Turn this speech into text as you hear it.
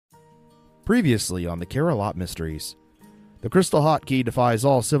Previously on the Care-a-Lot Mysteries. The Crystal Hotkey defies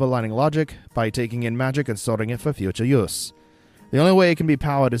all silver lining logic by taking in magic and storing it for future use. The only way it can be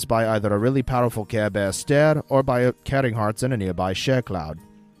powered is by either a really powerful Care Bear Stair or by carrying hearts in a nearby share cloud.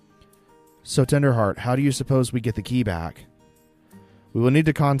 So Tenderheart, how do you suppose we get the key back? We will need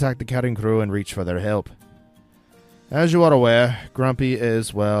to contact the Caring Crew and reach for their help. As you are aware, Grumpy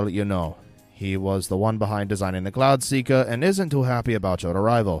is, well, you know. He was the one behind designing the Cloud Seeker and isn't too happy about your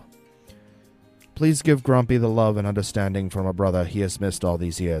arrival. Please give Grumpy the love and understanding from a brother he has missed all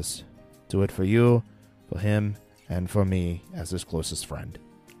these years. Do it for you, for him, and for me as his closest friend.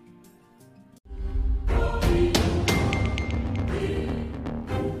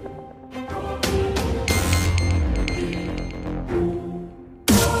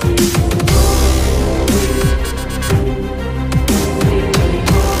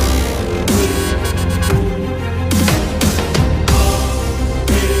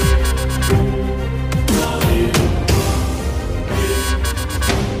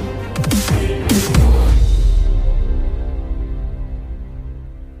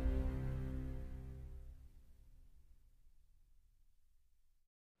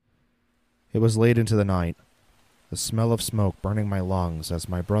 It was late into the night, the smell of smoke burning my lungs as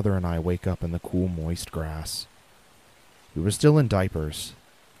my brother and I wake up in the cool, moist grass. We were still in diapers.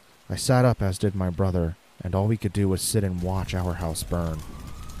 I sat up, as did my brother, and all we could do was sit and watch our house burn.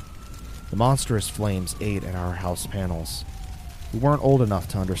 The monstrous flames ate at our house panels. We weren't old enough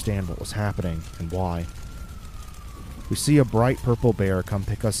to understand what was happening and why. We see a bright purple bear come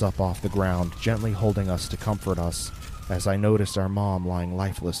pick us up off the ground, gently holding us to comfort us, as I noticed our mom lying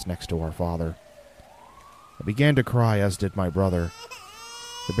lifeless next to our father. I began to cry, as did my brother.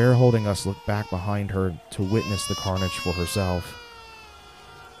 The bear holding us looked back behind her to witness the carnage for herself.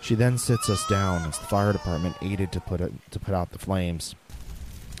 She then sits us down as the fire department aided to put out the flames.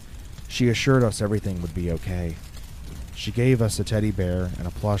 She assured us everything would be okay. She gave us a teddy bear and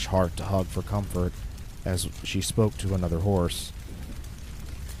a plush heart to hug for comfort as she spoke to another horse.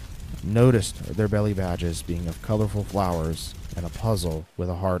 Noticed their belly badges being of colorful flowers and a puzzle with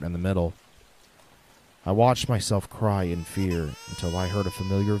a heart in the middle. I watched myself cry in fear until I heard a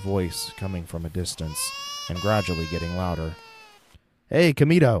familiar voice coming from a distance and gradually getting louder. "Hey,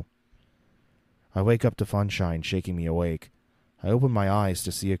 Kamito!" I wake up to Funshine shaking me awake. I open my eyes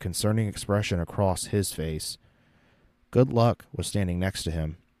to see a concerning expression across his face. Good Luck was standing next to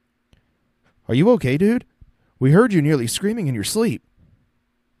him. "Are you okay, dude? We heard you nearly screaming in your sleep."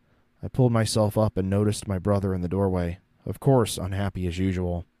 I pulled myself up and noticed my brother in the doorway, of course unhappy as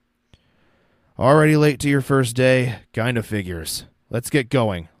usual. "Already late to your first day? Kinda figures. Let's get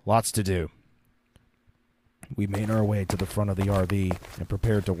going. Lots to do." We made our way to the front of the RV and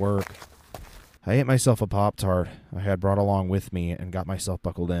prepared to work. I ate myself a Pop-Tart I had brought along with me and got myself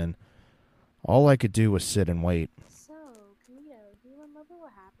buckled in. All I could do was sit and wait. "So, Kamito, do you remember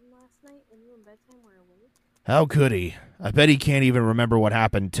what happened last night when you and Bedtime were awake?" How could he? I bet he can't even remember what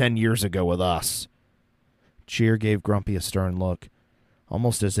happened 10 years ago with us. Cheer gave Grumpy a stern look,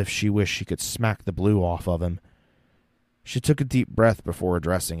 almost as if she wished she could smack the blue off of him. She took a deep breath before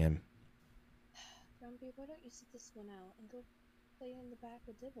addressing him. "Grumpy, why don't you sit this one out and go play in the back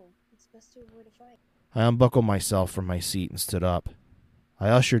with Dibble? It's best to avoid a fight." I unbuckled myself from my seat and stood up. I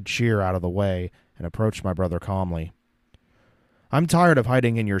ushered Cheer out of the way and approached my brother calmly. "I'm tired of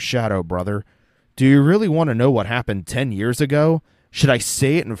hiding in your shadow, brother. Do you really want to know what happened 10 years ago? Should I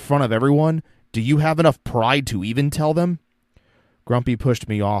say it in front of everyone? Do you have enough pride to even tell them?" Grumpy pushed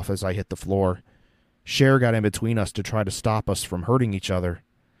me off as I hit the floor. Cher got in between us to try to stop us from hurting each other.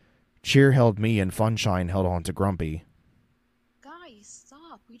 Cheer held me and Funshine held on to Grumpy. "Guys,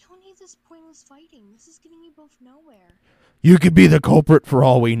 stop. We don't need this pointless fighting. This is getting you both nowhere." You could be the culprit for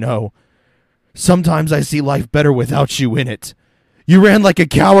all we know. Sometimes I see life better without you in it. You ran like a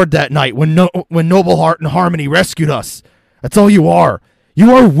coward that night when Noble Heart and Harmony rescued us. That's all you are.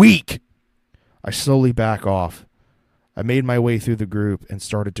 You are weak. I slowly back off. I made my way through the group and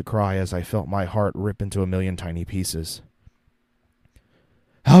started to cry as I felt my heart rip into a million tiny pieces.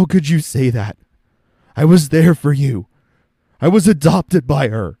 How could you say that? I was there for you. I was adopted by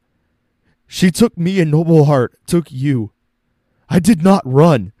her. She took me and Noble Heart took you. I did not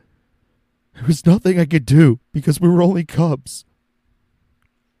run. There was nothing I could do because we were only cubs.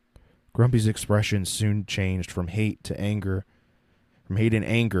 Grumpy's expression soon changed from hate and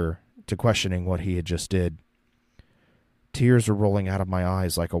anger to questioning what he had just did. Tears were rolling out of my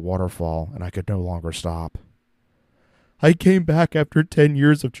eyes like a waterfall, and I could no longer stop. I came back after 10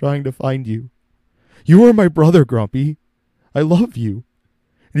 years of trying to find you. You are my brother, Grumpy. I love you.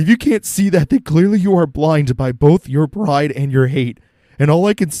 And if you can't see that, then clearly you are blind by both your pride and your hate, and all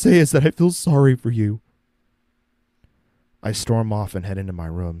I can say is that I feel sorry for you. I storm off and head into my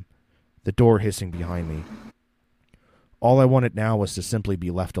room, the door hissing behind me. All I wanted now was to simply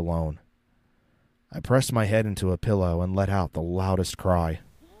be left alone. I pressed my head into a pillow and let out the loudest cry.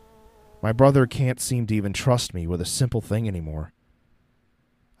 My brother can't seem to even trust me with a simple thing anymore.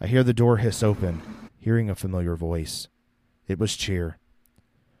 I hear the door hiss open, hearing a familiar voice. It was Cheer.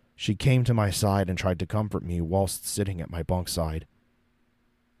 She came to my side and tried to comfort me whilst sitting at my bunk side.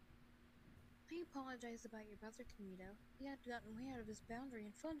 I apologize about your brother, Camito. He had gotten way out of his boundary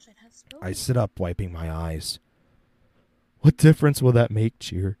and Funshine had spoken. I sit up, wiping my eyes. What difference will that make,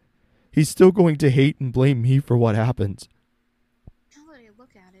 Cheer? He's still going to hate and blame me for what happened. Now that I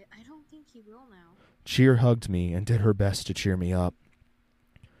look at it, I don't think he will now. Cheer hugged me and did her best to cheer me up.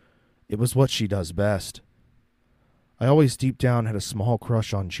 It was what she does best. I always deep down had a small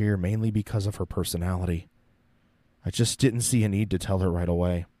crush on Cheer, mainly because of her personality. I just didn't see a need to tell her right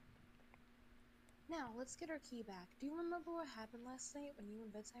away. Now, let's get our key back. Do you remember what happened last night when you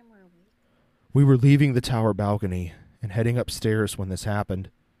and Bedtime were awake? We were leaving the tower balcony and heading upstairs when this happened.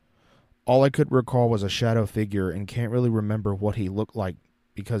 All I could recall was a shadow figure and can't really remember what he looked like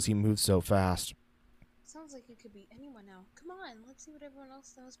because he moved so fast. Sounds like it could be anyone now. Come on, let's see what everyone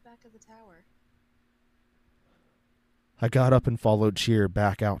else knows back at the tower. I got up and followed Cheer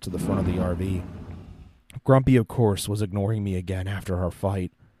back out to the front of the RV. Grumpy, of course, was ignoring me again after our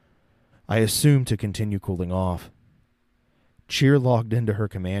fight. I assumed to continue cooling off. Cheer logged into her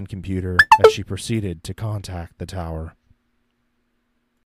command computer as she proceeded to contact the tower.